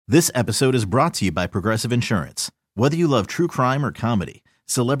This episode is brought to you by Progressive Insurance. Whether you love true crime or comedy,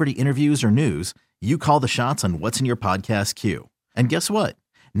 celebrity interviews or news, you call the shots on what's in your podcast queue. And guess what?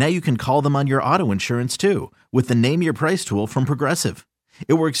 Now you can call them on your auto insurance too with the Name Your Price tool from Progressive.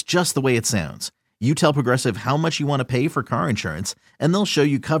 It works just the way it sounds. You tell Progressive how much you want to pay for car insurance, and they'll show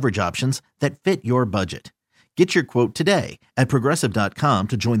you coverage options that fit your budget. Get your quote today at Progressive.com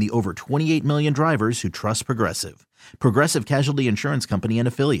to join the over 28 million drivers who trust Progressive. Progressive Casualty Insurance Company and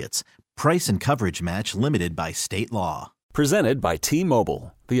Affiliates. Price and coverage match limited by state law. Presented by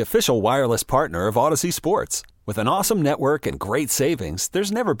T-Mobile, the official wireless partner of Odyssey Sports. With an awesome network and great savings,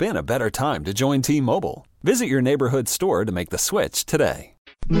 there's never been a better time to join T-Mobile. Visit your neighborhood store to make the switch today.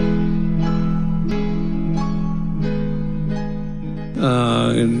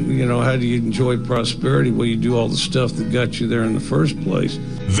 And, you know, how do you enjoy prosperity? Well, you do all the stuff that got you there in the first place.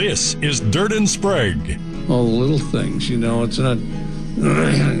 This is Dirt and Sprague. All the little things, you know. It's not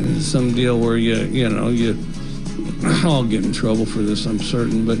some deal where I'll get in trouble for this, I'm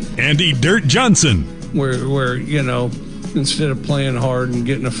certain. But Andy Dirt Johnson. Where you know, instead of playing hard and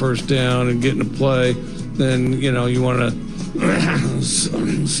getting a first down and getting a play, then, you know, you want to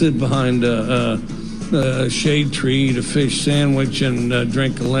sit behind a shade tree, eat a fish sandwich, and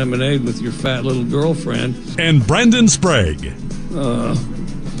drink a lemonade with your fat little girlfriend. And Brendan Sprague.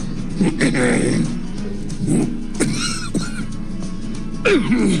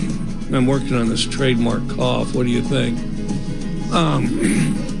 I'm working on this trademark cough. What do you think?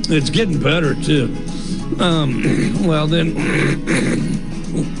 It's getting better, too. Well, then,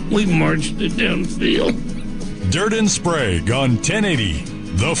 we marched it downfield. Dirt and Sprague on 1080,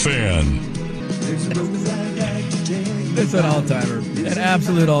 The Fan. It's an all-timer. An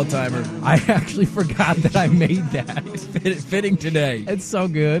absolute all-timer. I actually forgot that I made that. Fitting today. It's so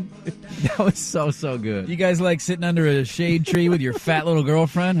good. That was so good. You guys like sitting under a shade tree with your fat little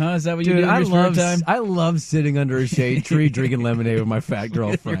girlfriend, huh? Is that what you do in your spare time? I love sitting under a shade tree drinking lemonade with my fat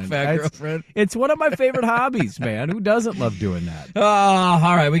girlfriend. Your fat girlfriend? It's one of my favorite hobbies, man. Who doesn't love doing that? Oh,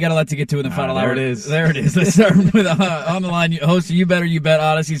 all right. We got a lot to get to in the final hour. There it is. There it is. Let's start with on the line, host of You Better You Bet,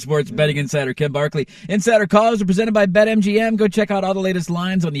 Odyssey Sports betting insider Ken Barkley. Insider calls are presented by BetMGM. Go check out all the latest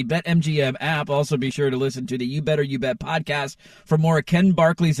lines on the BetMGM app. Also, be sure to listen to the You Better You Bet podcast for more of Ken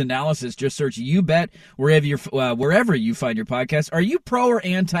Barkley's analysis. Just search You Bet wherever you find your podcast. Are you pro or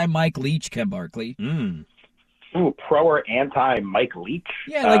anti Mike Leach, Ken Barkley? Ooh, pro or anti Mike Leach?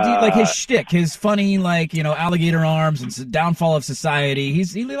 Yeah, like his shtick, his funny, like, you know, alligator arms and downfall of society.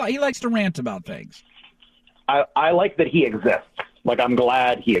 He likes to rant about things. I like that he exists. Like, I'm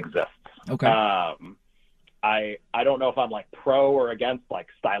glad he exists. Okay. I don't know if I'm like pro or against, like,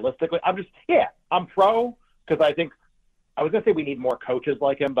 stylistically. I'm pro because I was going to say we need more coaches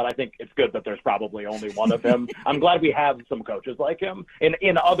like him, but I think it's good that there's probably only one of him. I'm glad we have some coaches like him.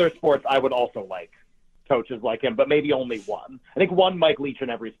 In other sports, I would also like coaches like him, but maybe only one. I think one Mike Leach in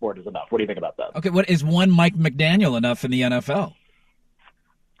every sport is enough. What do you think about that? Okay, what is one Mike McDaniel enough in the NFL?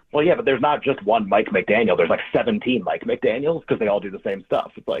 Well, yeah, but there's not just one Mike McDaniel. There's like 17 Mike McDaniels because they all do the same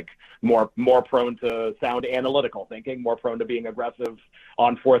stuff. It's like more prone to sound analytical thinking, more prone to being aggressive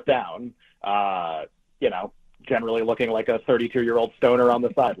on fourth down. Generally looking like a 32-year-old stoner on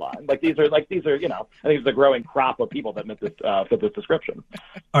the sideline. These are, you know, I think it's a growing crop of people that fit this description.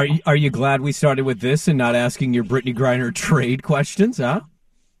 Are you glad we started with this and not asking your Brittany Griner trade questions, huh?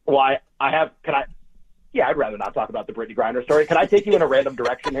 Well, I'd rather not talk about the Brittany Griner story. Can I take you in a random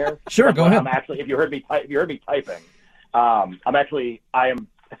direction here? Sure, go ahead. I'm actually, if you heard me typing,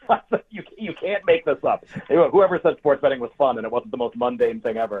 you can't make this up. Whoever said sports betting was fun and it wasn't the most mundane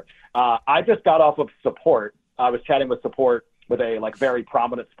thing ever. I just got off of Support. I was chatting with Support with a very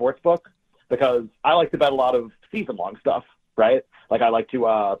prominent sports book because I like to bet a lot of season-long stuff, right? Like I like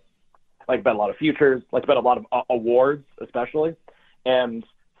to bet a lot of futures, like to bet a lot of awards, especially. And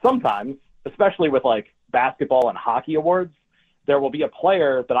sometimes, especially with like basketball and hockey awards, there will be a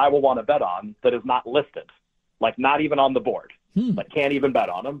player that I will want to bet on that is not listed, like not even on the board. Like can't even bet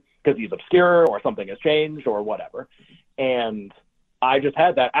on him because he's obscure or something has changed or whatever. And I just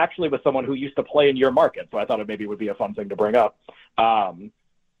had that actually with someone who used to play in your market, so I thought it would be a fun thing to bring up.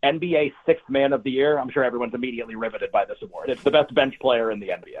 NBA Sixth Man of the Year. I'm sure everyone's immediately riveted by this award. It's the best bench player in the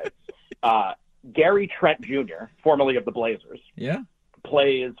NBA. Gary Trent Jr., formerly of the Blazers,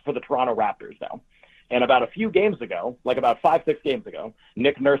 plays for the Toronto Raptors now. And about a few games ago, like about 5-6 games ago,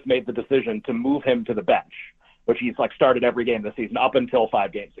 Nick Nurse made the decision to move him to the bench, which he's started every game this season up until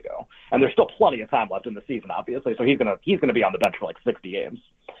 5 games ago. And there's still plenty of time left in the season, obviously. So he's gonna be on the bench for 60 games.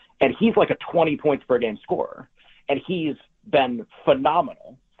 And he's like a 20 points per game scorer. And he's been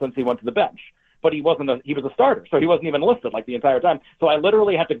phenomenal since he went to the bench. but he was a starter, so he wasn't even listed like the entire time. So I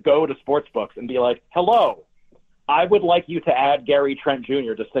literally had to go to sportsbooks and be like, hello, I would like you to add Gary Trent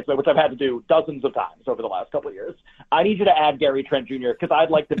Jr. to 6, which I've had to do dozens of times over the last couple of years. I need you to add Gary Trent Jr. because I'd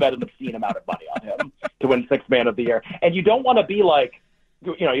like to bet an obscene amount of money on him to win Sixth Man of the Year. And you don't want to be like,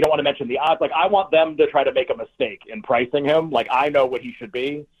 you don't want to mention the odds. Like, I want them to try to make a mistake in pricing him. Like, I know what he should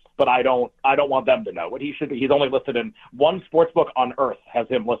be, but I don't want them to know what he should be. He's only listed in one sportsbook on earth has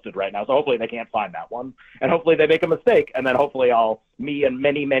him listed right now. So hopefully they can't find that one. And hopefully they make a mistake. And then hopefully me and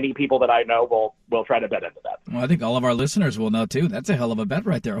many, many people that I know will try to bet into that. Well, I think all of our listeners will know, too. That's a hell of a bet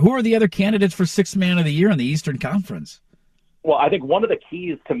right there. Who are the other candidates for Sixth Man of the Year in the Eastern Conference? Well, I think one of the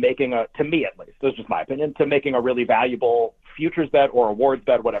keys to making to me at least, this is just my opinion, to making a really valuable futures bet or awards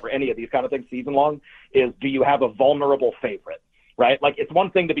bet, whatever, any of these kind of things season long, is do you have a vulnerable favorite, right? Like, it's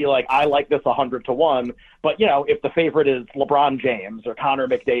one thing to be like, I like this 100-1, but, if the favorite is LeBron James or Connor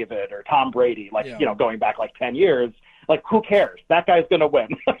McDavid or Tom Brady, going back like 10 years, like, who cares? That guy's going to win.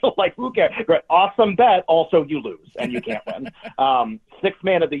 Like, who cares? Great. Awesome bet. Also, you lose and you can't win. Sixth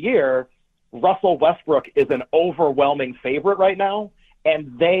Man of the Year, Russell Westbrook is an overwhelming favorite right now,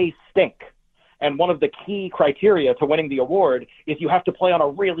 and they stink. And one of the key criteria to winning the award is you have to play on a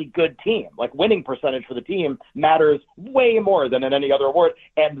really good team. Like, winning percentage for the team matters way more than in any other award,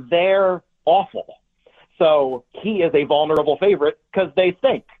 and they're awful. So he is a vulnerable favorite because they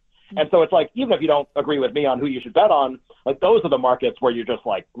stink. And so it's like, even if you don't agree with me on who you should bet on, like, those are the markets where you just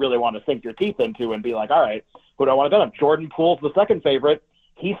like really want to sink your teeth into and be like, all right, who do I want to bet on? Jordan Poole's the second favorite.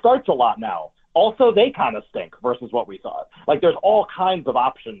 He starts a lot now. Also, they kind of stink versus what we thought. Like, there's all kinds of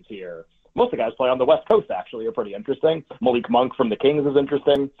options here. Most of the guys play on the West Coast, actually, are pretty interesting. Malik Monk from the Kings is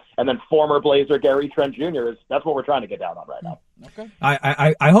interesting. And then former Blazer Gary Trent Jr. That's what we're trying to get down on right now. Okay.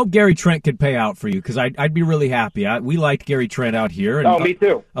 I hope Gary Trent could pay out for you, because I'd be really happy. We liked Gary Trent out here. And, me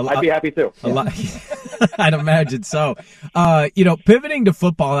too. I'd be happy too. I'd imagine so. Pivoting to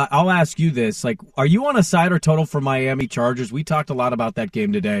football, I'll ask you this. Like, are you on a side or total for Miami Chargers? We talked a lot about that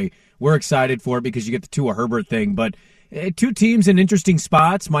game today. We're excited for it because you get the Tua Herbert thing, but two teams in interesting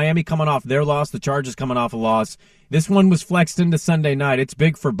spots. Miami coming off their loss, the Chargers coming off a loss. This one was flexed into Sunday night. It's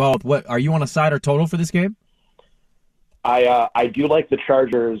big for both. What are you on a side or total for this game? I do like the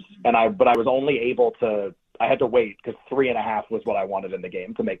Chargers, but I was only able to. I had to wait because 3.5 was what I wanted in the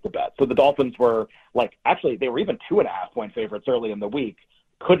game to make the bet. So the Dolphins were they were even 2.5-point favorites early in the week.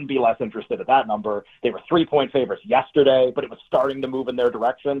 Couldn't be less interested at that number. They were 3-point favorites yesterday, but it was starting to move in their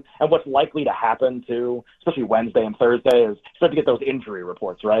direction. And what's likely to happen too, especially Wednesday and Thursday, is start to get those injury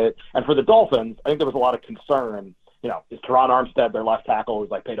reports, right? And for the Dolphins, I think there was a lot of concern. Is Teron Armstead, their left tackle, who's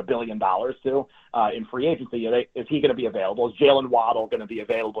paid $1 billion to in free agency? Is he going to be available? Is Jalen Waddle going to be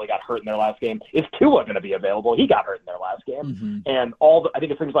available? He got hurt in their last game. Is Tua going to be available? He got hurt in their last game. Mm-hmm. And I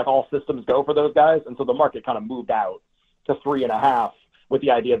think it seems like all systems go for those guys. And so the market kind of moved out to 3.5. With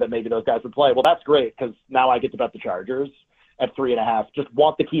the idea that maybe those guys would play. Well, that's great because now I get to bet the Chargers at 3.5. Just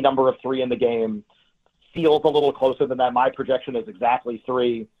want the key number of 3 in the game. Feels a little closer than that. My projection is exactly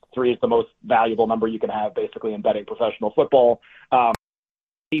 3. 3 is the most valuable number you can have basically in betting professional football.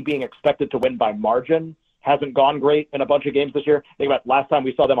 Being expected to win by margin hasn't gone great in a bunch of games this year. Think about last time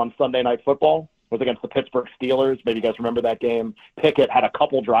we saw them on Sunday Night Football was against the Pittsburgh Steelers. Maybe you guys remember that game. Pickett had a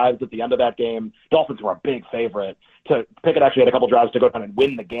couple drives at the end of that game. Dolphins were a big favorite. Pickett actually had a couple drives to go down and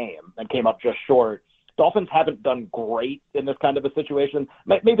win the game and came up just short. Dolphins haven't done great in this kind of a situation.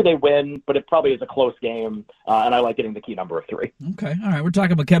 Maybe they win, but it probably is a close game, and I like getting the key number of 3. Okay, all right. We're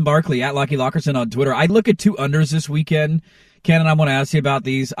talking about Ken Barkley at Lucky Lockerson on Twitter. I look at 2 unders this weekend. Ken, and I want to ask you about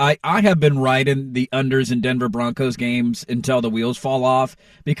these. I have been riding the unders in Denver Broncos games until the wheels fall off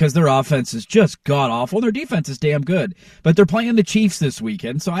because their offense is just god-awful. Their defense is damn good. But they're playing the Chiefs this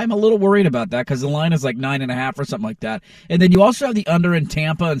weekend, so I'm a little worried about that because the line is 9.5 or something like that. And then you also have the under in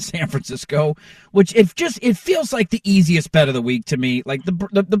Tampa and San Francisco, which it feels like the easiest bet of the week to me. Like the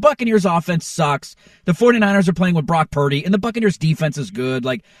Buccaneers offense sucks. The 49ers are playing with Brock Purdy, and the Buccaneers defense is good.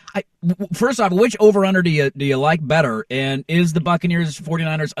 First off, which over-under do you like better? And is the Buccaneers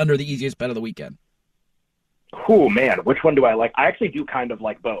 49ers under the easiest bet of the weekend? Oh, man, which one do I like? I actually do kind of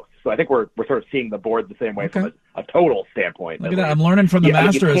like both. So I think we're sort of seeing the board the same way from a total standpoint. Look at that. I'm learning from the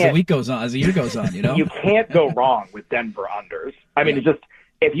master as the week goes on, as the year goes on, You can't go wrong with Denver unders. I mean,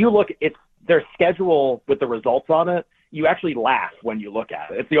 if you look, it's their schedule with the results on it, you actually laugh when you look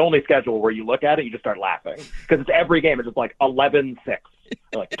at it. It's the only schedule where you look at it, you just start laughing. Because it's every game, it's just 11-6.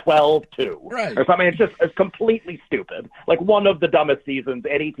 Or like 12-2 Right. or something. It's completely stupid. Like one of the dumbest seasons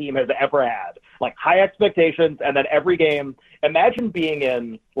any team has ever had. Like high expectations, and then every game. Imagine being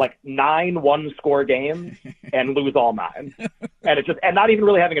in like 9 one-score games and lose all 9, and not even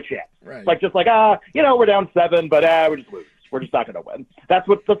really having a chance. Right. Like just like we're down 7, but we just lose. We're just not going to win. That's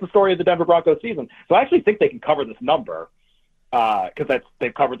the story of the Denver Broncos season. So I actually think they can cover this number because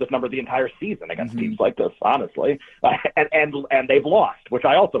they've covered this number the entire season against teams like this, honestly. And they've lost, which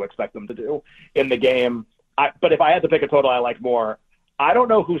I also expect them to do in the game. But if I had to pick a total I like more, I don't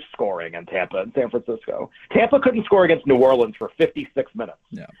know who's scoring in Tampa and San Francisco. Tampa couldn't score against New Orleans for 56 minutes.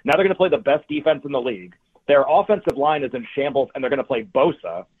 Yeah. Now they're going to play the best defense in the league. Their offensive line is in shambles, and they're going to play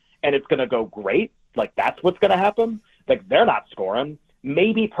Bosa, and it's going to go great. Like, that's what's going to happen. Like, they're not scoring.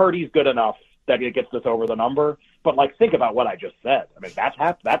 Maybe Purdy's good enough that it gets us over the number. But, like, think about what I just said. I mean,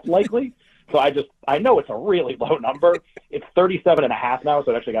 that's likely. So I know it's a really low number. It's 37.5 now,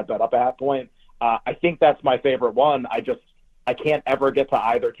 so it actually got bet up a half point. I think that's my favorite one. I can't ever get to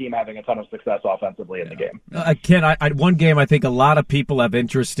either team having a ton of success offensively in the game. Ken, one game I think a lot of people have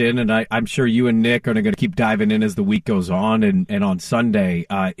interest in, and I'm sure you and Nick are going to keep diving in as the week goes on, and on Sunday.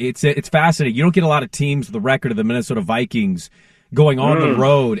 It's fascinating. You don't get a lot of teams with the record of the Minnesota Vikings going on the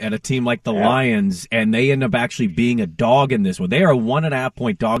road at a team like the Lions, and they end up actually being a dog in this one. They are 1.5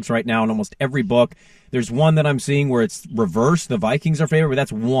 point dogs right now in almost every book. There's one that I'm seeing where it's reversed. The Vikings are favored, but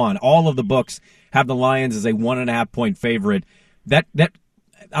that's one. All of the books have the Lions as a 1.5 point favorite. That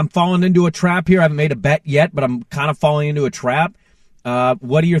I'm falling into a trap here. I haven't made a bet yet, but I'm kind of falling into a trap.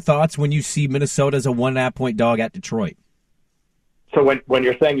 What are your thoughts when you see Minnesota as a 1.5 point dog at Detroit? So when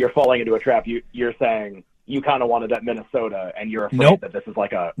you're saying you're falling into a trap, you're saying you kind of wanted at Minnesota, and you're afraid that this is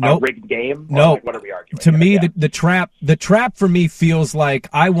like a rigged game? No. Like, what are we arguing? To me, the trap for me feels like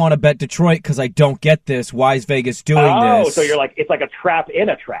I want to bet Detroit because I don't get this. Why is Vegas doing this? Oh, so you're like, it's like a trap in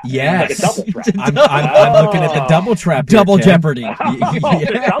a trap. Yes. It's like a double trap. I'm looking at the double trap here, Double Ken. Jeopardy.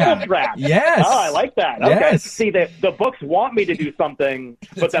 The double trap. Yes. Oh, I like that. Okay. Yes. See, the books want me to do something,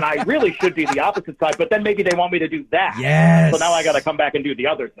 but then I really should do the opposite side, but then maybe they want me to do that. Yes. So now I got to come back and do the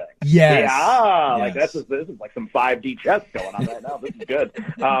other thing. Yes. Yeah. Like Yes. this is like some 5D chess going on right now. This is good.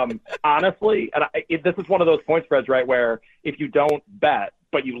 Honestly, and this is one of those point spreads, right, where if you don't bet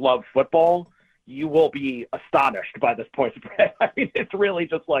but you love football, you will be astonished by this point spread. I mean, it's really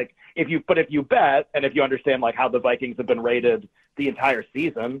just like if you bet and if you understand like how the Vikings have been rated the entire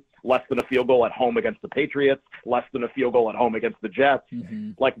season, less than a field goal at home against the Patriots, less than a field goal at home against the Jets.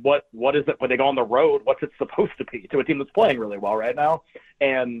 Like what is it when they go on the road? What's it supposed to be to a team that's playing really well right now?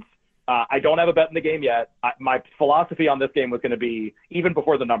 And I don't have a bet in the game yet. My philosophy on this game was going to be, even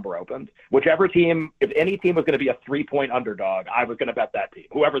before the number opened, whichever team, if any team was going to be a 3-point underdog, I was going to bet that team,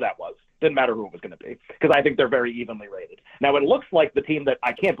 whoever that was. Didn't matter who it was going to be, because I think they're very evenly rated. Now, it looks like the team that,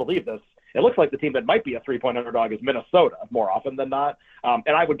 I can't believe this, it looks like the team that might be a 3-point underdog is Minnesota more often than not. And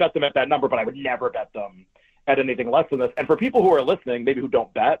I would bet them at that number, but I would never bet them at anything less than this. And for people who are listening, maybe who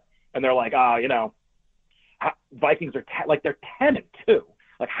don't bet, and they're like, Vikings are they're 10-2.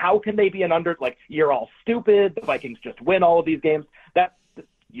 Like, how can they be an under? Like, you're all stupid. The Vikings just win all of these games.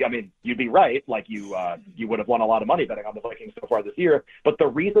 You'd be right. Like, you would have won a lot of money betting on the Vikings so far this year. But the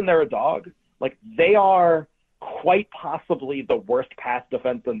reason they're a dog, like, they are quite possibly the worst pass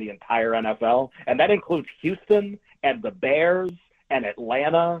defense in the entire NFL. And that includes Houston and the Bears and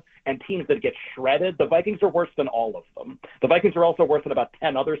Atlanta and teams that get shredded. The Vikings are worse than all of them. The Vikings are also worse than about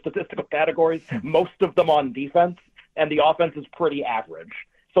 10 other statistical categories, most of them on defense, and the offense is pretty average.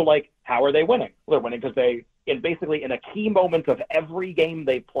 So, like, how are they winning? Well, they're winning because in a key moment of every game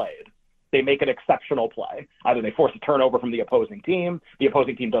they've played, they make an exceptional play. Either they force a turnover from the opposing team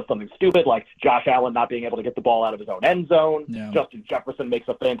does something stupid, like Josh Allen not being able to get the ball out of his own end zone, Justin Jefferson makes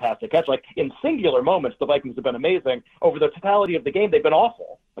a fantastic catch. Like, in singular moments, the Vikings have been amazing. Over the totality of the game, they've been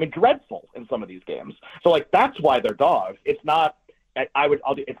awful. I mean, dreadful in some of these games. So, like, that's why they're dogs. It's not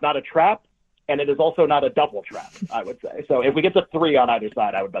it's not a trap. And it is also not a double trap, I would say. So if we get to 3 on either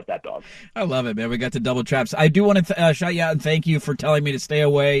side, I would bet that dog. I love it, man. We got to double traps. I do want to shout you out and thank you for telling me to stay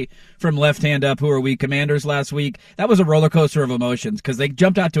away from Left Hand Up, who are we, Commanders, last week. That was a roller coaster of emotions because they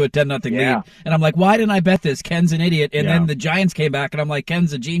jumped out to a 10-0 lead. And I'm like, why didn't I bet this? Ken's an idiot. And then the Giants came back, and I'm like,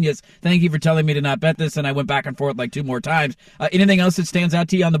 Ken's a genius. Thank you for telling me to not bet this. And I went back and forth like 2 more times. Anything else that stands out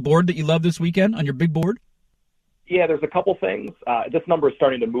to you on the board that you love this weekend, on your big board? Yeah, there's a couple things. This number is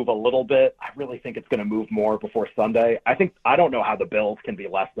starting to move a little bit. I really think it's going to move more before Sunday. I don't know how the Bills can be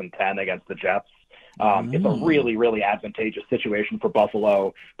less than 10 against the Jets. It's a really, really advantageous situation for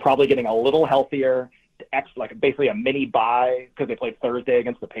Buffalo. Probably getting a little healthier, like basically a mini bye because they played Thursday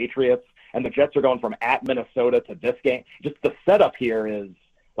against the Patriots. and the Jets are going from at Minnesota to this game. Just the setup here is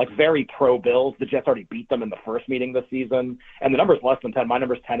like very pro Bills. The Jets already beat them in the first meeting this season, and the number's less than 10. My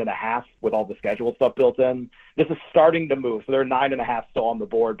number's 10.5 with all the schedule stuff built in. This is starting to move. So they're 9.5 still on the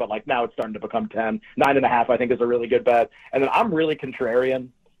board, but like now it's starting to become 10. 9.5 I think is a really good bet. And then I'm really contrarian.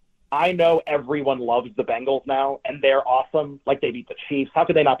 I know everyone loves the Bengals now, and they're awesome. Like they beat the Chiefs. How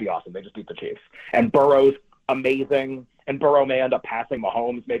could they not be awesome? They just beat the Chiefs. And Burrow's amazing, and Burrow may end up passing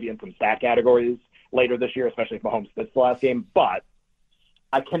Mahomes maybe in some stat categories later this year, especially if Mahomes fits the last game. But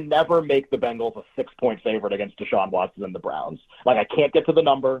I can never make the Bengals a 6-point favorite against Deshaun Watson and the Browns. Like, I can't get to the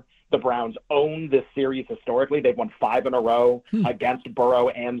number. The Browns own this series historically. They've won 5 in a row against Burrow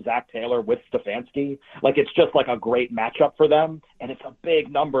and Zach Taylor with Stefanski. Like, it's just like a great matchup for them, and it's a big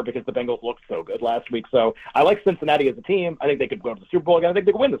number because the Bengals looked so good last week. So I like Cincinnati as a team. I think they could go to the Super Bowl again. I think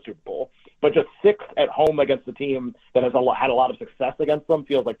they could win the Super Bowl. But just 6 at home against a team that has had a lot of success against them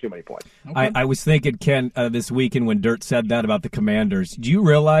feels like too many points. Okay. I was thinking, Ken, this weekend when Dirt said that about the Commanders, do you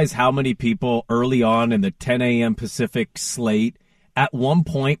realize how many people early on in the 10 a.m. Pacific slate at one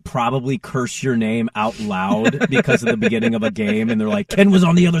point probably curse your name out loud because of the beginning of a game, and they're like, Ken was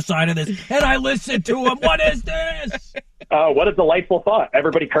on the other side of this, and I listened to him. What is this? What a delightful thought.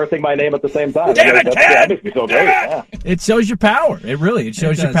 Everybody cursing my name at the same time. Damn it, Ken! That makes me feel great. Yeah. It shows your power. It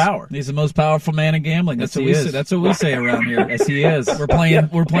shows your power. He's the most powerful man in gambling. That's what we say around here. Yes, he is. We're playing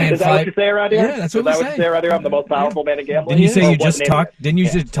Is that what you say around here? Yeah, that's what we say. Is that what you say around here? I'm the most powerful man in gambling. Didn't you say you just talked? Didn't you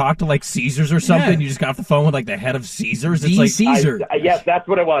just talk to like Caesars or something? Yeah. You just got off the phone with like the head of Caesars. It's like Caesar. Yes, that's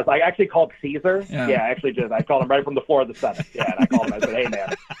what it was. I actually called Caesar. Yeah. I actually did. I called him right from the floor of the Senate. Yeah, and I called him. I said, "Hey,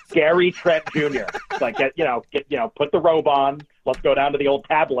 man, Gary Trent Jr. Like, put the robe on. Let's go down to the old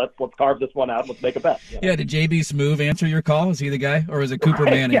tablets. Let's carve this one out. Let's make a bet." Yeah, did JB Smoove answer your call? Is he the guy? Or is it Cooper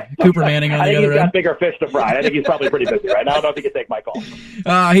Manning? Yeah. Cooper Manning on the other end? I think he's got bigger fish to fry. I think he's probably pretty busy right now. I don't know if he can take my call.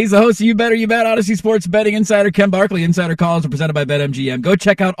 He's the host of You Better You Bet, Odyssey Sports Betting Insider, Ken Barkley. Insider calls are presented by BetMGM. Go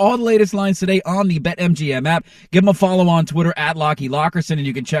check out all the latest lines today on the BetMGM app. Give him a follow on Twitter at Lockie Lockerson, and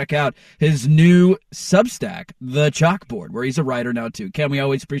you can check out his new Substack, The Chalkboard, where he's a writer now, too. Ken, we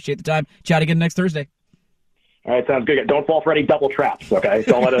always appreciate the time. Chat again next Thursday. All right, sounds good. Don't fall for any double traps, okay?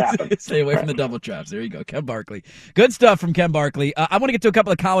 Don't let it happen. Stay away from the double traps. There you go, Ken Barkley. Good stuff from Ken Barkley. I want to get to a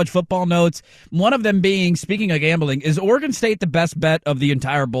couple of college football notes. One of them being, speaking of gambling, is Oregon State the best bet of the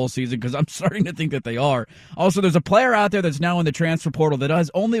entire bowl season? Because I'm starting to think that they are. Also, there's a player out there that's now in the transfer portal that has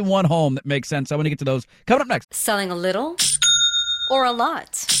only one home that makes sense. I want to get to those coming up next. Selling a little or a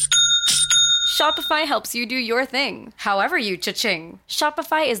lot? Shopify helps you do your thing, however you cha-ching.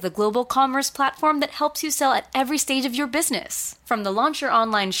 Shopify is the global commerce platform that helps you sell at every stage of your business. From the launch your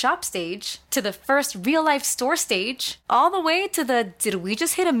online shop stage, to the first real-life store stage, all the way to the did we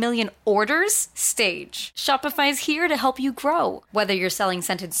just hit 1 million orders stage. Shopify's here to help you grow. Whether you're selling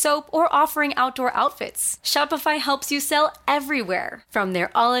scented soap or offering outdoor outfits, Shopify helps you sell everywhere. From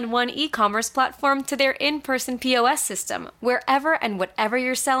their all-in-one e-commerce platform to their in-person POS system, wherever and whatever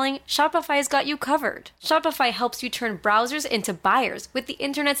you're selling, Shopify's got you covered. Shopify helps you turn browsers into buyers with the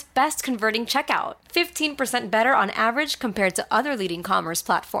internet's best converting checkout. 15% better on average compared to other leading commerce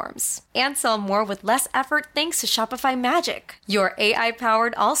platforms. And sell more with less effort thanks to Shopify Magic, your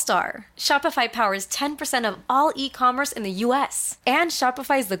AI-powered all-star. Shopify powers 10% of all e-commerce in the U.S. And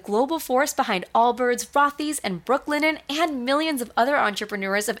Shopify is the global force behind Allbirds, Rothy's, and Brooklinen, and millions of other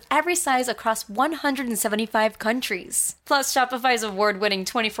entrepreneurs of every size across 175 countries. Plus, Shopify's award-winning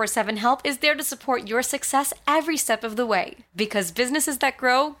 24/7 help is there to support your success every step of the way. Because businesses that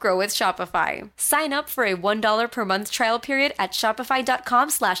grow with Shopify. Sign up for a $1 per month trial period at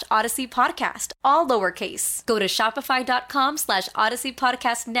shopify.com/Odyssey Podcast, all lowercase. Go to shopify.com/Odyssey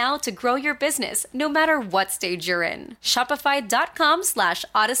Podcast now to grow your business, no matter what stage you're in.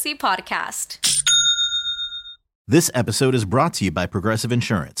 Shopify.com/Odyssey Podcast. This episode is brought to you by Progressive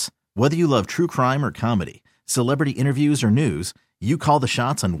Insurance. Whether you love true crime or comedy, celebrity interviews or news, you call the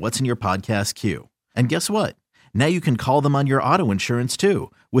shots on what's in your podcast queue. And guess what? Now you can call them on your auto insurance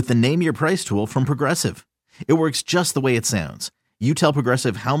too with the Name Your Price tool from Progressive. It works just the way it sounds. You tell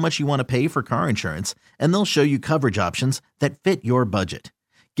Progressive how much you want to pay for car insurance, and they'll show you coverage options that fit your budget.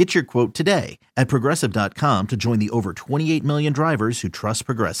 Get your quote today at Progressive.com to join the over 28 million drivers who trust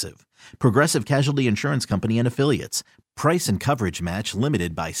Progressive. Progressive Casualty Insurance Company and Affiliates. Price and coverage match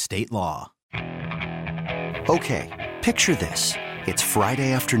limited by state law. Okay, picture this. It's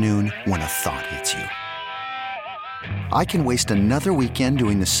Friday afternoon when a thought hits you. I can waste another weekend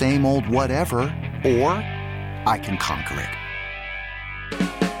doing the same old whatever, or I can conquer it.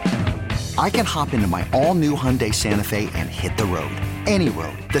 I can hop into my all-new Hyundai Santa Fe and hit the road. Any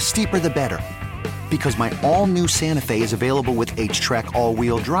road. The steeper, the better. Because my all-new Santa Fe is available with H-Track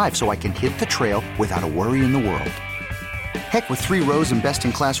all-wheel drive, so I can hit the trail without a worry in the world. Heck, with 3 rows and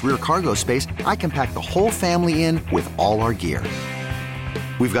best-in-class rear cargo space, I can pack the whole family in with all our gear.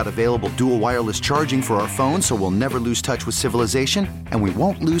 We've got available dual wireless charging for our phones, so we'll never lose touch with civilization, and we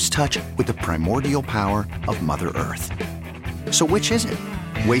won't lose touch with the primordial power of Mother Earth. So which is it?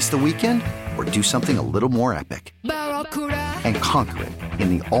 Waste the weekend or do something a little more epic? And conquer it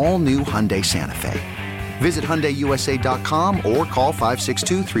in the all-new Hyundai Santa Fe. Visit HyundaiUSA.com or call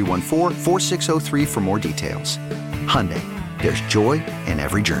 562-314-4603 for more details. Hyundai, there's joy in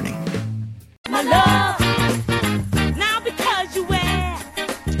every journey. My love, now because you wear.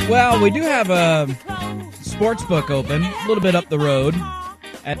 Well, we do have a sports book open a little bit up the road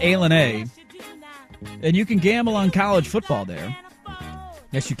at A&A, and you can gamble on college football there.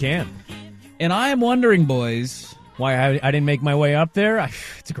 Yes, you can. And I am wondering, boys, why I didn't make my way up there?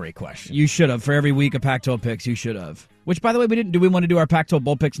 It's a great question. You should have. For every week of Pac-12 picks, you should have. Which, by the way, we didn't. Do we want to do our Pac-12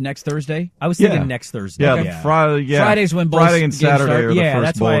 bowl picks next Thursday? I was thinking next Thursday. Yeah, Okay. Friday's when bowls Friday and Saturday are the first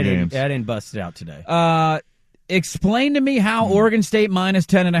that's bowl why I games. didn't bust it out today. Explain to me how Oregon State minus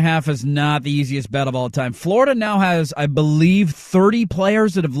 10.5 is not the easiest bet of all time. Florida now has, I believe, 30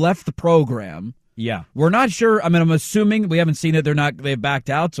 players that have left the program. Yeah. We're not sure. I mean, I'm assuming we haven't seen it. They've backed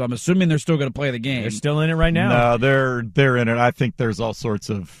out, so I'm assuming they're still going to play the game. They're still in it right now. No, they're in it. I think there's all sorts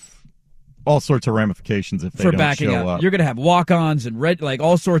of ramifications if they for don't backing show out. up. You're going to have walk-ons and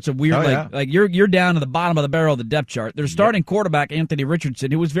all sorts of weird, like you're down to the bottom of the barrel of the depth chart. Their starting quarterback, Anthony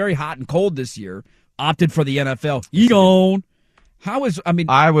Richardson, who was very hot and cold this year, opted for the NFL. He gone. I would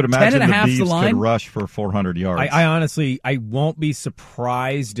imagine the Beavs could rush for 400 yards. I honestly, I won't be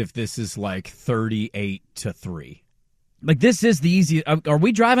surprised if this is like 38-3. Like, this is the easiest. Are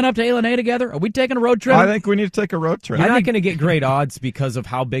we driving up to A&A together? Are we taking a road trip? I think we need to take a road trip. You're not going to get great odds because of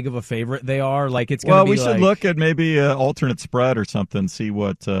how big of a favorite they are. Like, it's going to be we should look at maybe an alternate spread or something. See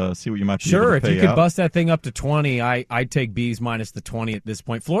what you might be able to pay Sure, if you could out. bust that thing up to 20, I'd take Bees minus the 20 at this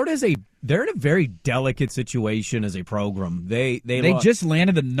point. They're in a very delicate situation as a program. They just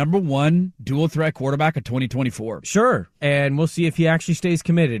landed the number 1 dual threat quarterback of 2024. Sure, and we'll see if he actually stays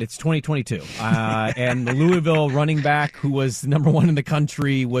committed. It's 2022, and the Louisville running back who was number 1 in the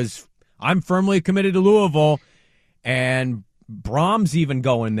country I'm firmly committed to Louisville, and Brahms even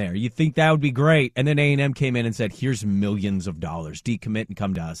going there. You think that would be great, and then A&M came in and said, "Here's millions of dollars, decommit and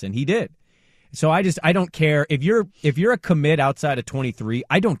come to us," and he did. So I don't care if you're a commit outside of 23.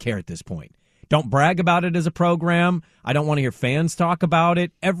 I don't care at this point. Don't brag about it as a program. I don't want to hear fans talk about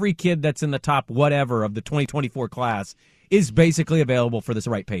it. Every kid that's in the top whatever of the 2024 class is basically available for this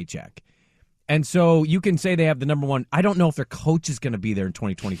right paycheck. And so you can say they have the number 1. I don't know if their coach is going to be there in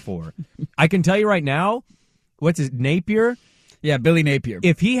 2024. I can tell you right now, Napier? Yeah, Billy Napier.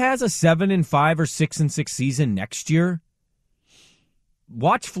 If he has a 7-5 or 6-6 season next year,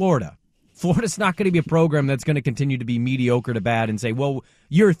 watch Florida. Florida's not going to be a program that's going to continue to be mediocre to bad and say, well,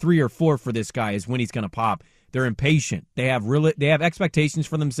 year 3 or 4 for this guy is when he's going to pop. They're impatient. They have expectations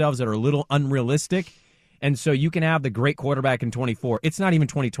for themselves that are a little unrealistic. And so you can have the great quarterback in 24. It's not even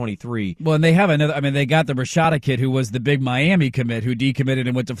 2023. Well, and they have they got the Rashada kid who was the big Miami commit who decommitted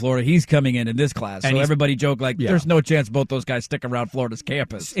and went to Florida. He's coming in this class. So everybody joke there's no chance both those guys stick around Florida's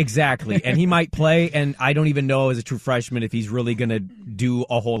campus. Exactly. And he might play, and I don't even know as a true freshman if he's really going to do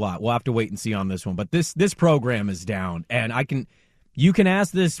a whole lot. We'll have to wait and see on this one. But this program is down, and you can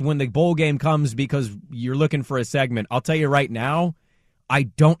ask this when the bowl game comes because you're looking for a segment. I'll tell you right now, I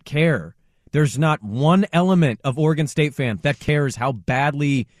don't care. There's not one element of Oregon State fan that cares how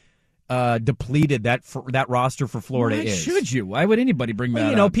badly depleted that roster for Florida is. Why should you? Why would anybody bring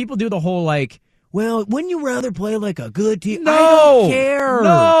that up? People do the whole wouldn't you rather play like a good team? No. I don't care.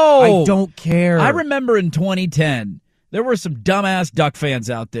 No. I don't care. I remember in 2010, there were some dumbass Duck fans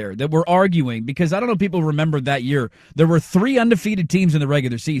out there that were arguing because I don't know if people remember that year. There were 3 undefeated teams in the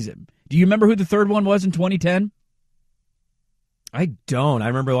regular season. Do you remember who the third one was in 2010? I don't. I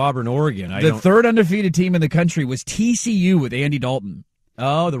remember Auburn, Oregon. The third undefeated team in the country was TCU with Andy Dalton.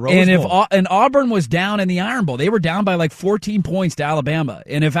 Oh, the Rose Bowl. And Auburn was down in the Iron Bowl. They were down by 14 points to Alabama.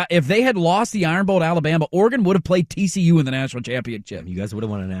 And if they had lost the Iron Bowl to Alabama, Oregon would have played TCU in the national championship. You guys would have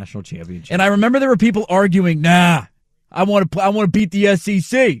won a national championship. And I remember there were people arguing, "Nah, I want to beat the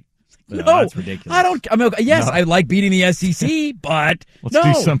SEC." No, that's ridiculous. I don't. I mean, yes, I like beating the SEC, but Let's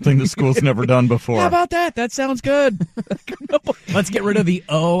do something the school's never done before. How about that? That sounds good. Let's get rid of the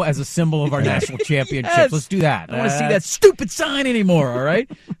O as a symbol of our national championships. Yes. Let's do that. I don't want to see that stupid sign anymore, all right?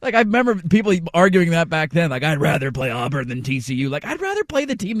 Like, I remember people arguing that back then. Like, I'd rather play Auburn than TCU. Like, I'd rather play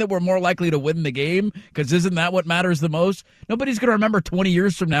the team that we're more likely to win the game, because isn't that what matters the most? Nobody's going to remember 20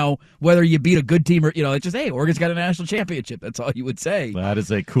 years from now whether you beat a good team or, it's just, hey, Oregon's got a national championship. That's all you would say. That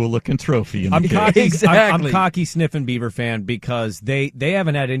is a cool-looking trophy. In I'm the cocky, case. I'm cocky sniffing Beaver fan because they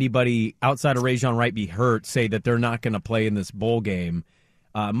haven't had anybody outside of Rajon Wright be hurt say that they're not going to play in this bowl game.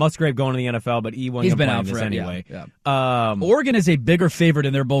 Musgrave going to the NFL, but he's been out for this anyway. Yeah. Oregon is a bigger favorite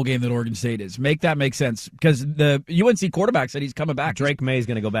in their bowl game than Oregon State is. Make that make sense, because the UNC quarterback said he's coming back. Drake May is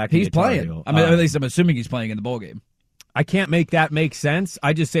going to go back. He's playing. I mean, at least I'm assuming he's playing in the bowl game. I can't make that make sense.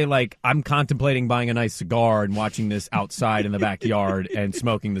 I just say, like, I'm contemplating buying a nice cigar and watching this outside in the backyard and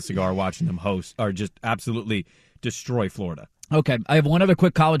smoking the cigar, watching them host or just absolutely destroy Florida. Okay, I have one other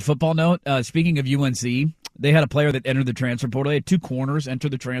quick college football note. Speaking of UNC, they had a player that entered the transfer portal. They had two corners enter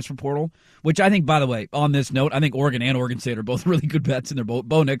the transfer portal, which I think, by the way, on this note, I think Oregon and Oregon State are both really good bets in their boat.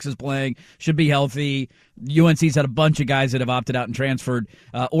 Bo Nix is playing, should be healthy. UNC's had a bunch of guys that have opted out and transferred.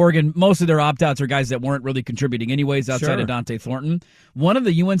 Oregon, most of their opt-outs are guys that weren't really contributing anyways outside of Dante Thornton. One of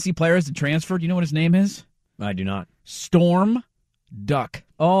the UNC players that transferred, you know what his name is? I do not. Storm Duck.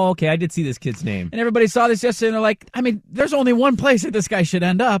 Oh, okay. I did see this kid's name. And everybody saw this yesterday, and they're like, I mean, there's only one place that this guy should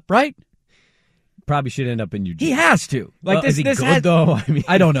end up, right? Probably should end up in Eugene. He has to. Like, is he good, though? I mean,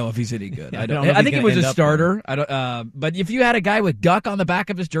 I don't know if he's any good. I think he was a starter. But if you had a guy with Duck on the back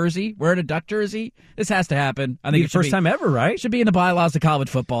of his jersey, wearing a Duck jersey, this has to happen. I think the first time ever, right? Should be in the bylaws of college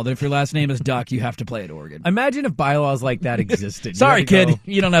football that if your last name is Duck, you have to play at Oregon. Imagine if bylaws like that existed. Sorry, kid.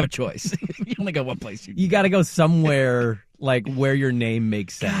 You don't have a choice. You only got one place. You got to go somewhere like where your name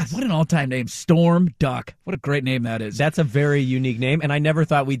makes sense. God, what an all-time name. Storm Duck. What a great name that is. That's a very unique name, and I never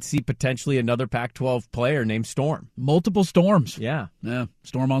thought we'd see potentially another Pac-12 player named Storm. Multiple Storms. Yeah.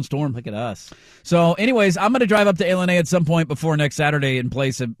 Storm on Storm. Look at us. So, anyways, I'm going to drive up to ALNA at some point before next Saturday and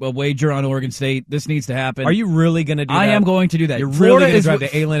place a wager on Oregon State. This needs to happen. Are you really going to do that? I am going to do that. You're really going to drive to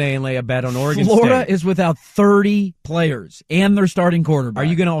ALNA and lay a bet on Oregon State? Florida is without 30 players and their starting quarterback. Are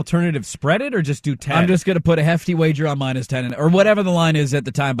you going to alternative spread it or just do 10? I'm just going to put a hefty wager on minus 10 or whatever the line is at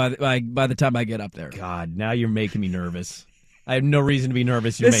the time by the time I get up there. God, now you're making me nervous. I have no reason to be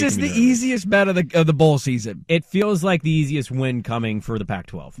nervous. This is the easiest bet of the bowl season. It feels like the easiest win coming for the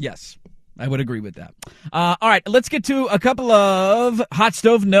Pac-12. Yes, I would agree with that. All right, let's get to a couple of hot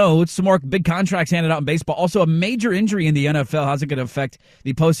stove notes. Some more big contracts handed out in baseball. Also, a major injury in the NFL. How's it going to affect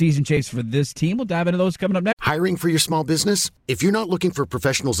the postseason chase for this team? We'll dive into those coming up next. Hiring for your small business? If you're not looking for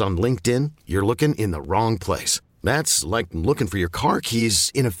professionals on LinkedIn, you're looking in the wrong place. That's like looking for your car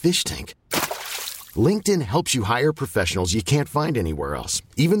keys in a fish tank. LinkedIn helps you hire professionals you can't find anywhere else,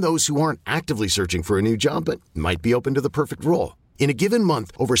 even those who aren't actively searching for a new job but might be open to the perfect role. In a given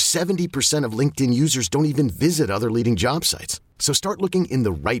month, over 70% of LinkedIn users don't even visit other leading job sites. So start looking in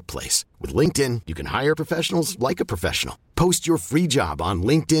the right place. With LinkedIn, you can hire professionals like a professional. Post your free job on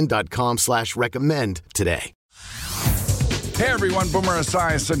linkedin.com/recommend today. Hey everyone, Boomer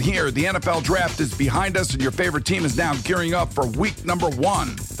Esiason here. The NFL Draft is behind us and your favorite team is now gearing up for week number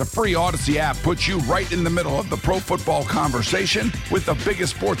 1. The free Odyssey app puts you right in the middle of the pro football conversation with the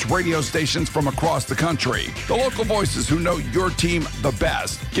biggest sports radio stations from across the country. The local voices who know your team the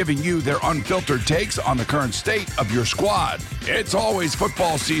best, giving you their unfiltered takes on the current state of your squad. It's always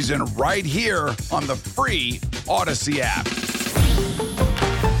football season right here on the free Odyssey app.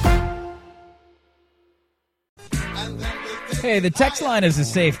 Hey, the text line is a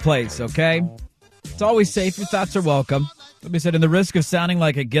safe place, okay? It's always safe. Your thoughts are welcome. Let me say, in the risk of sounding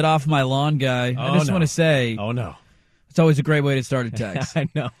like a get-off-my-lawn guy, I just want to say... Oh, no. It's always a great way to start a text. I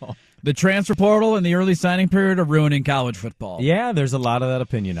know. The transfer portal and the early signing period are ruining college football. Yeah, there's a lot of that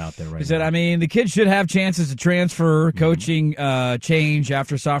opinion out there right now. He said, I mean, the kids should have chances to transfer, coaching change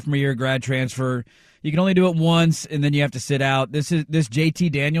after sophomore year, grad transfer. You can only do it once, and then you have to sit out. This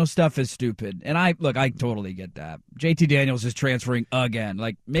JT Daniels stuff is stupid. And I totally get that. JT Daniels is transferring again.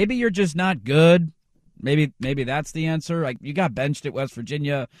 Like, maybe you're just not good. Maybe that's the answer. Like, you got benched at West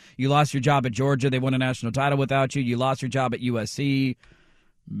Virginia. You lost your job at Georgia. They won a national title without you. You lost your job at USC.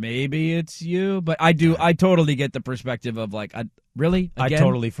 Maybe it's you. But I totally get the perspective of, like, really? Again? I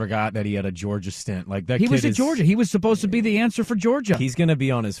totally forgot that he had a Georgia stint. Like that. He was at Georgia. He was supposed to be the answer for Georgia. He's going to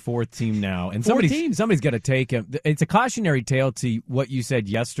be on his 4th team now, and somebody's got to take him. It's a cautionary tale to what you said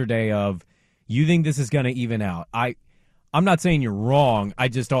yesterday. Of you think this is going to even out. I'm not saying you're wrong.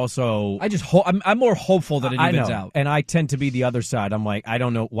 I'm more hopeful that it evens out. And I tend to be the other side. I'm like, I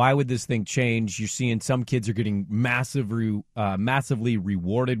don't know. Why would this thing change? You're seeing some kids are getting massively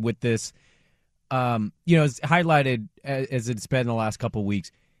rewarded with this. It's highlighted as it's been the last couple of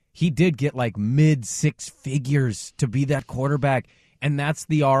weeks. He did get like mid six figures to be that quarterback. And that's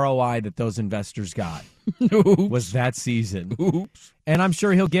the ROI that those investors got was that season. Oops. And I'm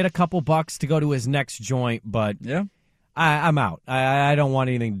sure he'll get a couple bucks to go to his next joint, but yeah. I'm out. I don't want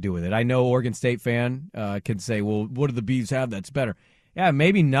anything to do with it. I know Oregon State fan can say, well, what do the Bees have that's better? Yeah,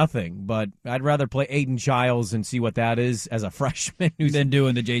 maybe nothing, but I'd rather play Aiden Childs and see what that is as a freshman. Than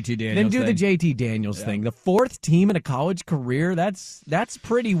doing the JT Daniels thing. The JT Daniels thing. The fourth team in a college career, that's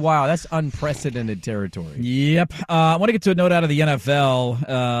pretty wild. That's unprecedented territory. Yep. I want to get to a note out of the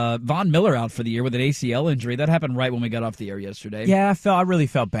NFL. Von Miller out for the year with an ACL injury. That happened right when we got off the air yesterday. Yeah, I really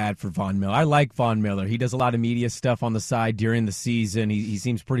felt bad for Von Miller. I like Von Miller. He does a lot of media stuff on the side during the season. He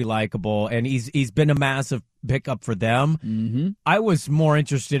seems pretty likable, and he's been a massive pickup for them. Mm-hmm. I was more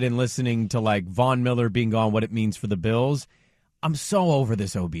interested in listening to like Von Miller being gone, what it means for the Bills. I'm so over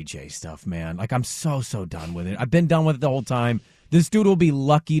this OBJ stuff, man. Like, I'm so done with it. I've been done with it the whole time. This dude will be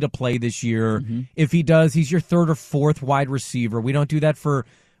lucky to play this year. Mm-hmm. If he does, he's your third or fourth wide receiver. We don't do that for...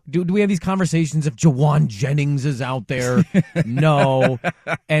 Do we have these conversations if Jawan Jennings is out there? No.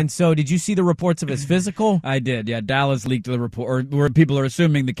 And so, did you see the reports of his physical? I did, yeah. Dallas leaked the report, or where people are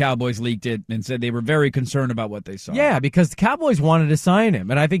assuming the Cowboys leaked it and said they were very concerned about what they saw. Yeah, because the Cowboys wanted to sign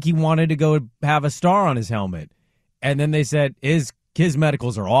him, and I think he wanted to go have a star on his helmet. And then they said his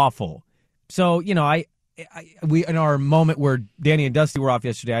medicals are awful. So, we in our moment where Danny and Dusty were off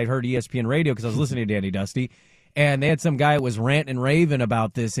yesterday, I heard ESPN radio because I was listening to Danny Dusty. And they had some guy who was ranting and raving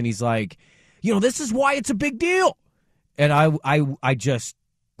about this, and he's like, this is why it's a big deal. And I just,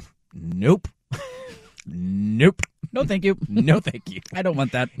 nope. Nope. No, thank you. No, thank you. I don't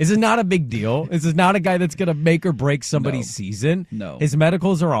want that. This is not a big deal. This is not a guy that's going to make or break somebody's season. No. His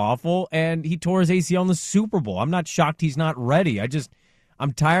medicals are awful, and he tore his ACL in the Super Bowl. I'm not shocked he's not ready.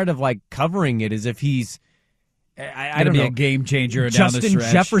 I'm tired of, covering it as if he's... I don't know. Be a game changer down the Justin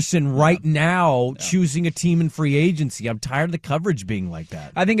stretch. Jefferson right now choosing a team in free agency. I'm tired of the coverage being like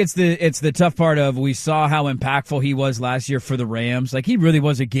that. I think it's the tough part of we saw how impactful he was last year for the Rams. Like, he really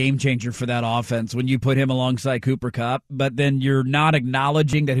was a game changer for that offense when you put him alongside Cooper Kupp, but then you're not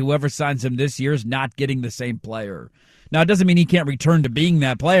acknowledging that whoever signs him this year is not getting the same player. Now, it doesn't mean he can't return to being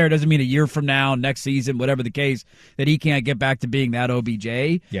that player. It doesn't mean a year from now, next season, whatever the case, that he can't get back to being that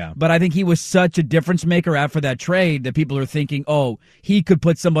OBJ. Yeah. But I think he was such a difference maker after that trade that people are thinking, oh, he could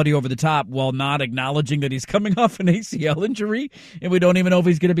put somebody over the top while not acknowledging that he's coming off an ACL injury, and we don't even know if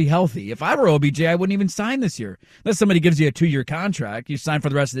he's going to be healthy. If I were OBJ, I wouldn't even sign this year. Unless somebody gives you a 2-year contract, you sign for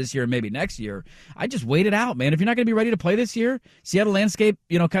the rest of this year and maybe next year. I just wait it out, man. If you're not going to be ready to play this year, see how the landscape,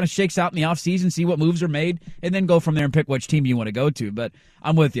 kind of shakes out in the offseason, see what moves are made, and then go from there and pick which team you want to go to. But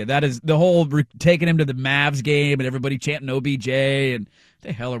I'm with you. That is the whole taking him to the Mavs game and everybody chanting OBJ and what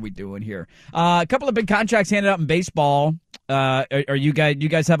the hell are we doing here? A couple of big contracts handed out in baseball. Are you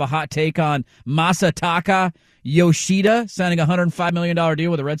guys have a hot take on Masataka Yoshida signing a $105 million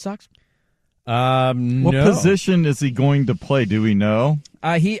deal with the Red Sox? What position is he going to play? Do we know?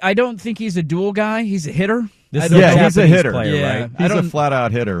 I don't think he's a dual guy. He's a hitter. He's a hitter. Player, right? He's a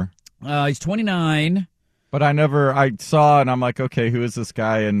flat-out hitter. He's 29. But I saw and I'm like, okay, who is this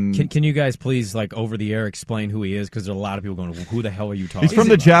guy? And can you guys please, over the air, explain who he is? Because there are a lot of people going, who the hell are you talking about? He's from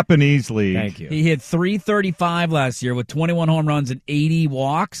the Japanese league. Thank you. He hit .335 last year with 21 home runs and 80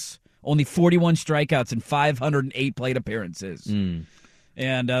 walks, only 41 strikeouts and 508 plate appearances. Mm.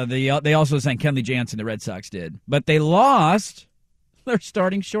 And they also signed Kenley Jansen, the Red Sox did. But they lost their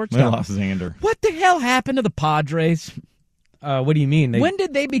starting shortstop. They lost Xander. What the hell happened to the Padres? What do you mean? When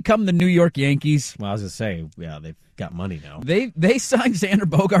did they become the New York Yankees? Well, I was going to say, yeah, they've got money now. They signed Xander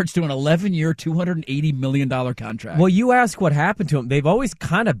Bogaerts to an 11-year, $280 million contract. Well, you ask what happened to him. They've always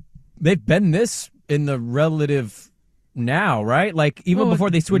they've been this in the relative now, right? Even before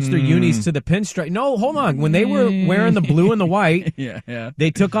they switched their unis to the pinstripe. No, hold on. When they were wearing the blue and the white, yeah. They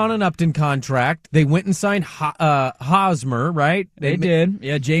took on an Upton contract. They went and signed Hosmer, right? They did.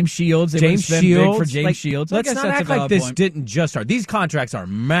 Yeah, James Shields. James Shields. Big for James Shields. Let's not act like this didn't just start. These contracts are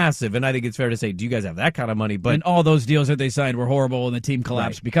massive, and I think it's fair to say, do you guys have that kind of money? But and all those deals that they signed were horrible, and the team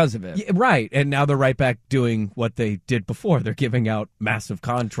collapsed because of it. Yeah, right, and now they're right back doing what they did before. They're giving out massive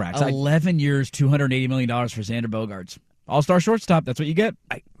contracts. 11 years, $280 million for Xander Bogaerts. All-star shortstop, that's what you get.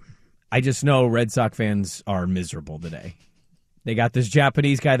 I just know Red Sox fans are miserable today. They got this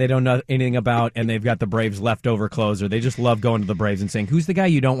Japanese guy they don't know anything about, and they've got the Braves leftover closer. They just love going to the Braves and saying, who's the guy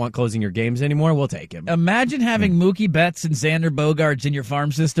you don't want closing your games anymore? We'll take him. Imagine having Mookie Betts and Xander Bogaerts in your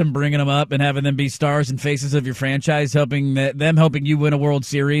farm system, bringing them up and having them be stars and faces of your franchise, helping you win a World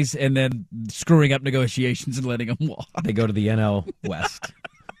Series, and then screwing up negotiations and letting them walk. They go to the NL West.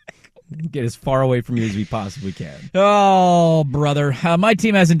 Get as far away from you as we possibly can. Oh, brother. My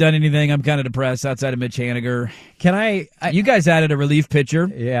team hasn't done anything. I'm kind of depressed outside of Mitch Haniger. You guys added a relief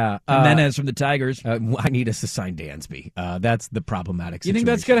pitcher. Yeah. Menez from the Tigers. I need us to sign Dansby. That's the problematic situation. You think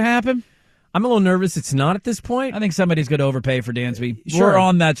that's going to happen? I'm a little nervous it's not at this point. I think somebody's going to overpay for Dansby. Sure. We're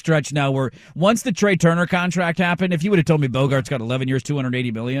on that stretch now where once the Trey Turner contract happened, if you would have told me Bogart's got 11 years,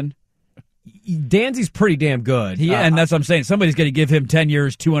 $280 million. Danzy's pretty damn good. And that's what I'm saying. Somebody's going to give him 10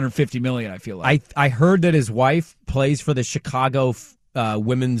 years, $250 million, I feel like. I heard that his wife plays for the Chicago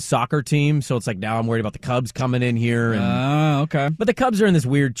women's soccer team, so it's like now I'm worried about the Cubs coming in here. Okay. But the Cubs are in this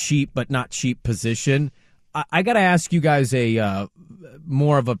weird cheap but not cheap position. I got to ask you guys a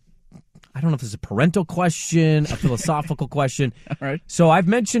more of a, I don't know if it's a parental question, a philosophical question. All right. So I've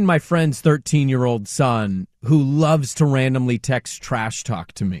mentioned my friend's 13-year-old son who loves to randomly text trash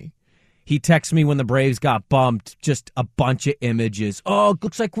talk to me. He texts me when the Braves got bumped, just a bunch of images. Oh,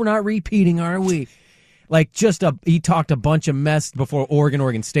 looks like we're not repeating, are we? Like he talked a bunch of mess before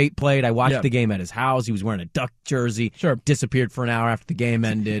Oregon State played. I watched the game at his house. He was wearing a Duck jersey. Sure. Disappeared for an hour after the game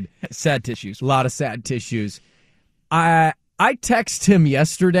ended. Sad tissues. A lot of sad tissues. I texted him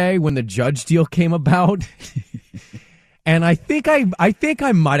yesterday when the Judge deal came about. And I think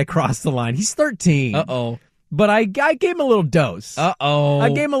I might have crossed the line. He's 13. Uh-oh. But I gave him a little dose. Uh-oh. I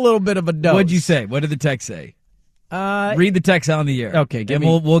gave him a little bit of a dose. What'd you say? What did the text say? Read the text on the air. Okay.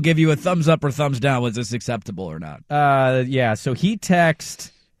 We'll give you a thumbs up or thumbs down. Was this acceptable or not? Yeah, so he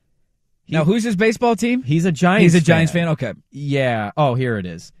texted. Now, who's his baseball team? He's a Giants fan. He's a Giants fan? Okay. Yeah. Oh, here it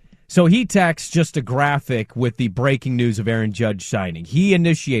is. So he texts just a graphic with the breaking news of Aaron Judge signing. He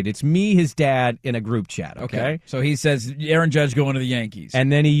initiated. It's me, his dad, in a group chat, okay? So he says Aaron Judge going to the Yankees.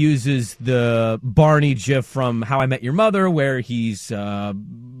 And then he uses the Barney gif from How I Met Your Mother where he's,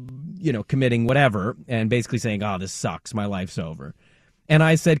 committing whatever and basically saying, oh, this sucks. My life's over. And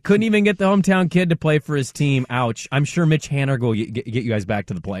I said, couldn't even get the hometown kid to play for his team. Ouch. I'm sure Mitch Haniger will get you guys back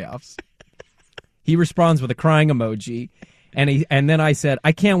to the playoffs. He responds with a crying emoji. And then I said,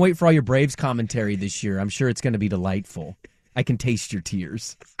 I can't wait for all your Braves commentary this year. I'm sure it's going to be delightful. I can taste your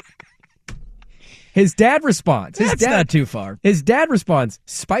tears. His dad responds. That's not too far. His dad responds,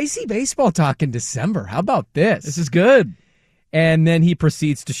 spicy baseball talk in December. How about this? This is good. And then he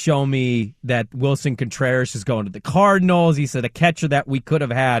proceeds to show me that Wilson Contreras is going to the Cardinals. He said a catcher that we could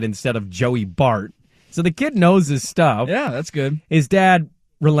have had instead of Joey Bart. So the kid knows his stuff. Yeah, that's good. His dad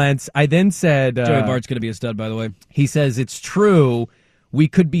relents. I then said... Joey Bart's going to be a stud, by the way. He says, it's true. We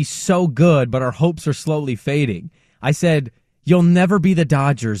could be so good, but our hopes are slowly fading. I said, you'll never be the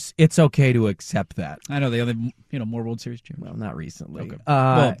Dodgers. It's okay to accept that. I know. They have more World Series champions. Well, not recently.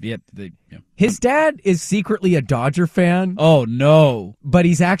 Okay. His dad is secretly a Dodger fan. Oh, no. But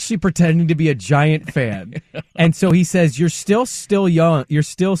he's actually pretending to be a Giant fan. And so he says, you're still young. You're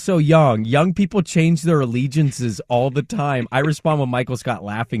still so young. Young people change their allegiances all the time. I respond with Michael Scott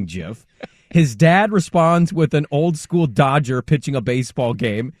laughing gif. His dad responds with an old school Dodger pitching a baseball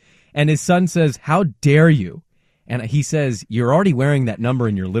game. And his son says, how dare you? And he says, you're already wearing that number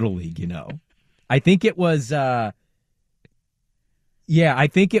in your Little League, you know. I think it was, who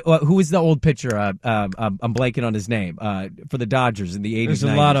was the old pitcher? I'm blanking on his name, for the Dodgers in the 80s. There's a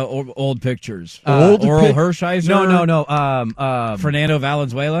 90s. lot of old pictures. Oral Hershiser? No. Fernando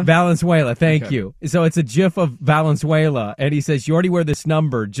Valenzuela? Valenzuela, thank you. So it's a gif of Valenzuela, and he says, you already wear this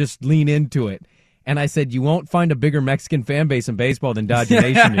number, just lean into it. And I said, you won't find a bigger Mexican fan base in baseball than Dodger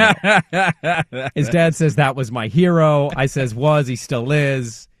Nation. His dad says, that was my hero. I says, he still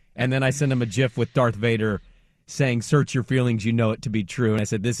is. And then I sent him a gif with Darth Vader saying, search your feelings, you know it to be true. And I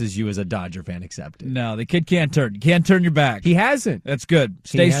said, this is you as a Dodger fan, accept it. No, the kid can't turn. You can't turn your back. He hasn't. That's good.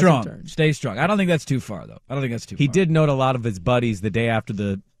 Stay strong. Stay strong. I don't think that's too far, though. He did note a lot of his buddies the day after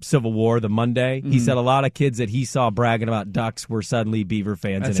the Civil War, the Monday. He said a lot of kids that he saw bragging about Ducks were suddenly Beaver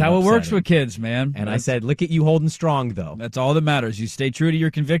fans. That's how it works with kids, man. And I said, look at you holding strong, though. That's all that matters. You stay true to your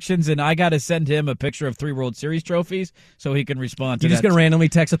convictions, and I got to send him a picture of 3 World Series trophies so he can respond to that. You're just going to randomly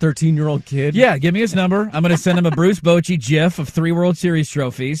text a 13-year-old kid? Yeah, give me his number. I'm going to send him a Bruce Bochy gif of 3 World Series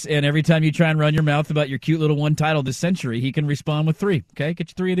trophies, and every time you try and run your mouth about your cute little one title this century, he can respond with 3. Okay, get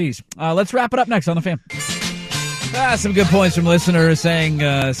you 3 of these. Let's wrap it up next on The Fan. Some good points from listeners saying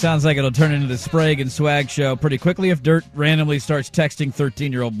sounds like it'll turn into the Sprague and Swag show pretty quickly if Dirt randomly starts texting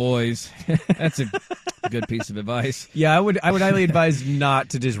 13-year-old boys. Good piece of advice. Yeah, I would highly advise not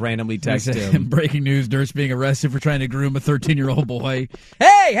to just randomly text him. Breaking news, Durst being arrested for trying to groom a 13-year-old boy.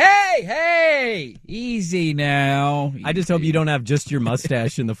 Hey! Easy now. I just hope you don't have just your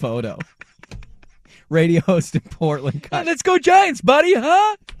mustache in the photo. Radio host in Portland. Hey, let's go Giants, buddy,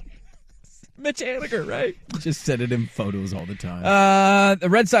 huh? Mitch Haniger, right? Just send it in photos all the time. The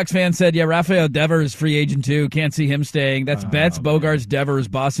Red Sox fan said, Rafael Devers, free agent too. Can't see him staying. That's Betts, Bogarts, Devers,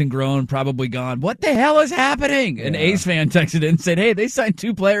 Boston grown, probably gone. What the hell is happening? Yeah. An A's fan texted in and said, hey, they signed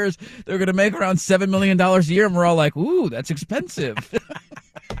 2 players. They're going to make around $7 million a year. And we're all like, ooh, that's expensive.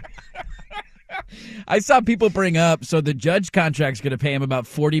 I saw people bring up, so the Judge contract's going to pay him about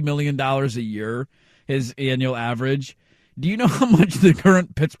 $40 million a year, his annual average. Do you know how much the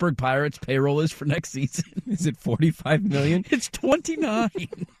current Pittsburgh Pirates payroll is for next season? Is it $45 million? It's 29.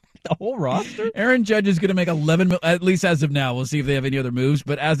 The whole roster? Aaron Judge is going to make $11 million, at least as of now. We'll see if they have any other moves,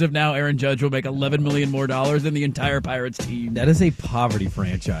 but as of now, Aaron Judge will make $11 million more than the entire Pirates team. That is a poverty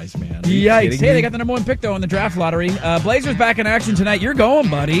franchise, man. Yikes. Hey, they got the number 1 pick, though, in the draft lottery. Blazers back in action tonight. You're going,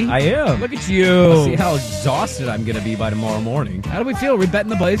 buddy. I am. Look at you. Let's see how exhausted I'm going to be by tomorrow morning. How do we feel? Are we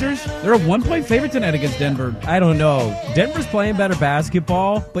betting the Blazers? They're a 1-point favorite tonight against Denver. I don't know. Denver's playing better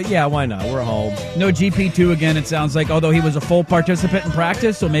basketball, but yeah, why not? We're home. No GP2 again, it sounds like, although he was a full participant in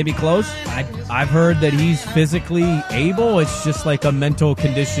practice, so maybe close. I've heard that he's physically able. It's just like a mental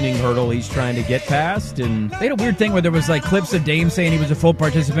conditioning hurdle he's trying to get past. And they had a weird thing where there was like clips of Dame saying he was a full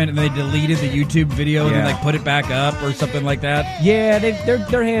participant, and they deleted the YouTube video and then like put it back up or something like that. Yeah,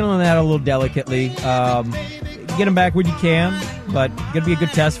 they're handling that a little delicately. Get him back when you can, but gonna be a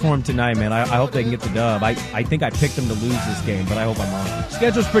good test for him tonight, man. I hope they can get the dub. I think I picked them to lose this game, but I hope I'm wrong.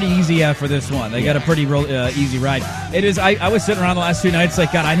 Schedule's pretty easy for this one. They got a pretty easy ride. It is. I was sitting around the last 2 nights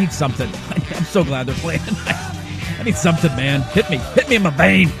like, God, I need something. I'm so glad they're playing. I need something, man. Hit me in my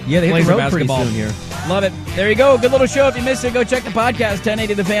vein. Yeah, they hit the road basketball. Pretty soon here. Love it. There you go. Good little show. If you missed it, go check the podcast,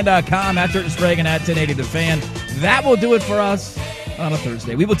 1080thefan.com, at Dirt and Sprague at 1080thefan. That will do it for us on a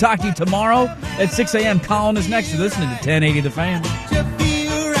Thursday. We will talk to you tomorrow at 6 a.m. Colin is next. You're listening to 1080 The Fan.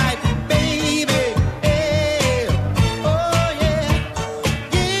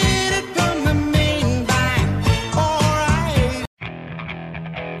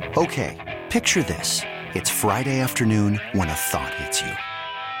 Okay, picture this. It's Friday afternoon when a thought hits you.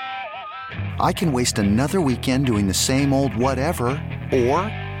 I can waste another weekend doing the same old whatever, or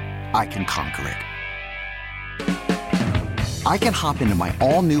I can conquer it. I can hop into my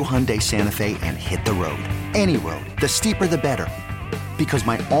all-new Hyundai Santa Fe and hit the road. Any road. The steeper, the better. Because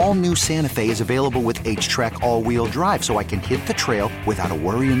my all-new Santa Fe is available with H-Track all-wheel drive, so I can hit the trail without a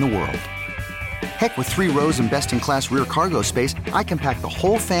worry in the world. Heck, with 3 rows and best-in-class rear cargo space, I can pack the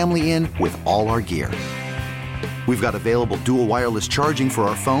whole family in with all our gear. We've got available dual wireless charging for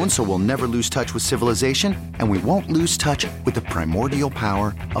our phones, so we'll never lose touch with civilization, and we won't lose touch with the primordial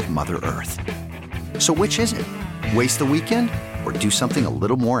power of Mother Earth. So which is it? Waste the weekend or do something a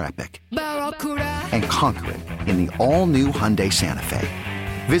little more epic? And conquer it in the all-new Hyundai Santa Fe.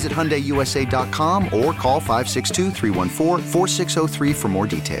 Visit HyundaiUSA.com or call 562-314-4603 for more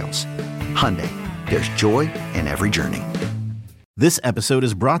details. Hyundai, there's joy in every journey. This episode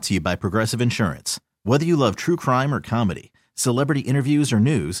is brought to you by Progressive Insurance. Whether you love true crime or comedy, celebrity interviews or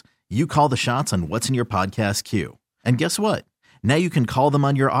news, you call the shots on what's in your podcast queue. And guess what? Now you can call them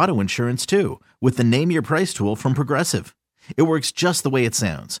on your auto insurance too with the Name Your Price tool from Progressive. It works just the way it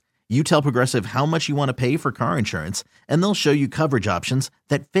sounds. You tell Progressive how much you want to pay for car insurance, and they'll show you coverage options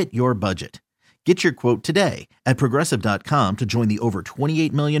that fit your budget. Get your quote today at Progressive.com to join the over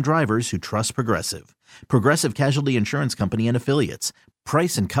 28 million drivers who trust Progressive. Progressive Casualty Insurance Company and Affiliates.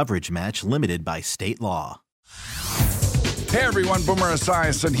 Price and coverage match limited by state law. Hey everyone, Boomer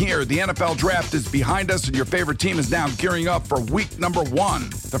Esiason here. The NFL Draft is behind us and your favorite team is now gearing up for week number 1.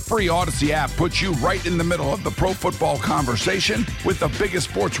 The free Odyssey app puts you right in the middle of the pro football conversation with the biggest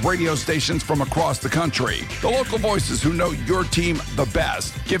sports radio stations from across the country. The local voices who know your team the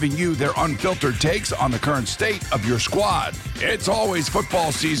best, giving you their unfiltered takes on the current state of your squad. It's always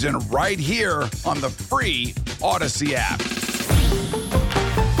football season right here on the free Odyssey app.